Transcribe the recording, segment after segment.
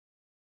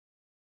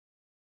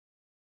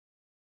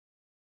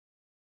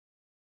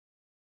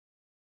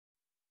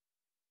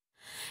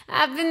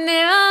I've been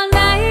there all night.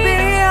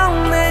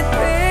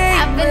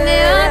 I've been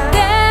there all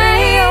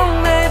day.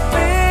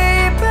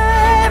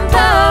 And boy,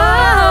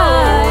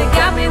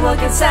 got me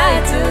walking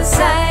side to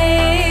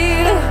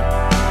side.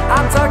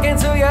 I'm talking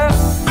to you.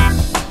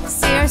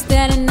 See her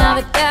standing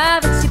over there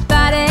with your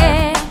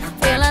body,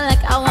 feeling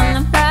like I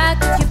wanna rock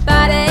with your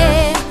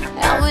body.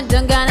 And we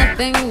don't got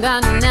nothing,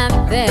 got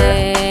nothing.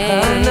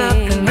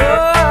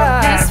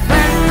 Best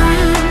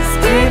friends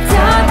keep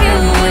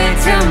talking way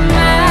too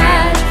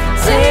much.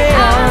 Say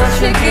I'm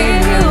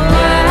tricking you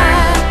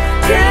out.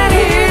 Can't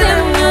hear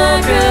them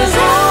knuckles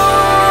on.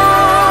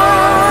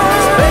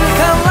 Baby,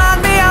 come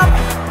line me up.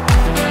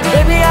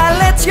 Baby, I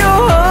let you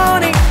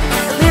hold it.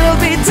 A little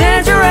bit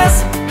dangerous,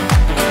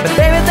 but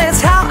baby,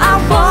 that's how I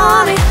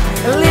want it.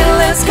 A little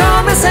less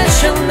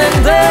conversation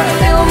and a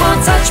little more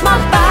touch my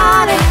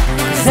body.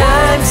 'Cause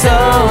I'm so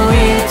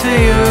into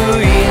you,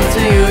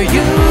 into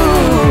you.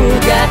 You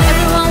got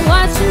everyone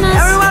watching us.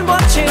 everyone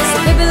watching. So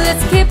baby,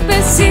 let's keep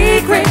it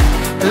secret.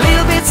 A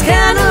little bit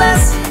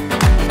scandalous,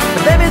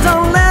 but baby,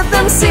 don't let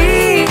them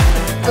see.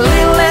 A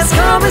little less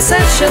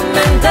conversation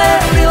and a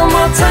little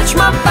more touch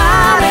my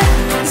body.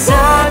 'Cause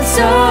I'm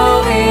so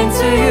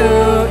into you,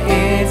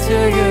 into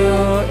you,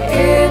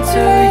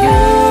 into you.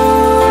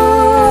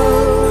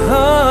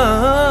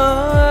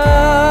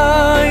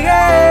 Oh,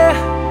 yeah.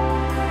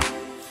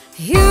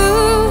 You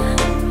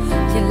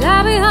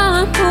love me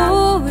how I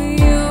pull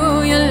you.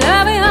 You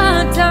love me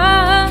how I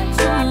touch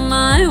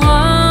my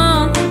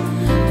one.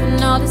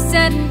 And all the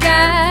said and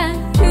done,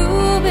 you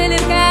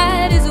believe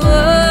God is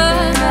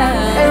one.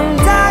 And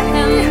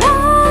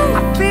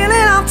I feel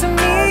it up to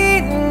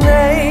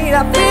midnight.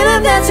 I feel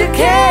it that you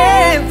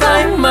can't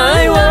find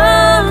my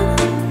one.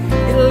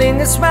 It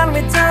lingers round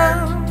me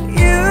down.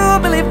 You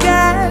believe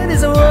God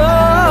is a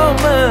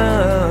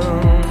woman.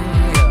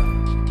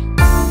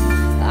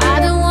 I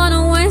don't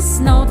wanna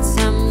waste no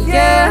time,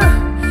 yeah.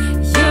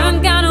 You're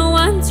gonna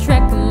want to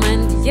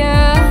recommend,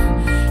 yeah.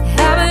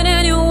 Have it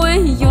any way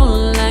you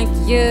like,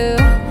 you.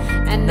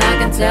 And I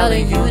can tell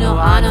that you know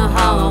I know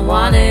how I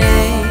want it.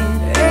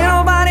 Ain't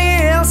nobody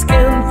else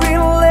can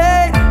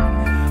relate.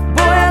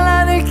 Boy,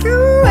 I like you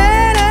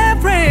and I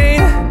pray.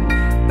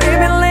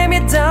 Baby, lay me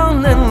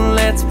down and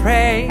let's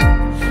pray.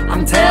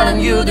 I'm telling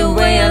you the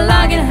way I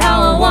like it, how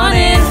I want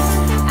it.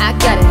 I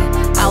got it,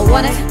 I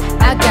want it,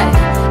 I got it.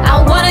 I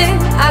want it,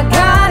 I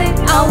got it,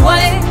 I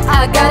want it,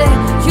 I got it.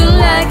 You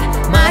like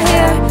my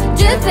hair,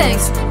 just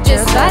thanks,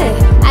 just got it.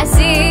 I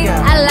see,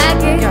 I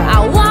like it, I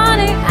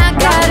want it, I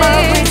got My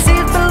it.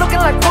 receipts been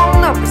looking like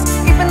phone numbers,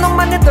 even though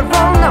mine hit the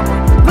wrong number.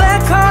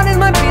 Black card in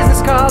my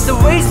business card, the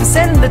ways we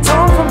setting the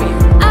tone for me.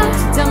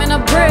 Tell me no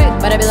break,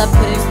 but I be like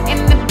putting in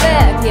the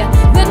back, yeah.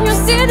 When you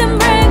see them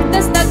break,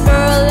 that's that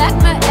girl like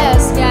my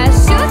ass, yeah.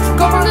 Shoot,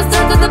 go from the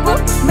start to the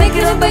book, make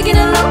it a big in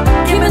a loop,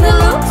 keep in the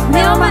loop.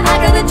 Now my I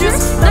got the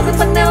juice, nothing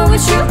but now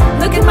with you.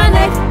 Look at my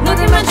neck, look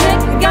at my check,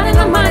 got it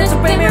on mine, so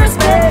pay me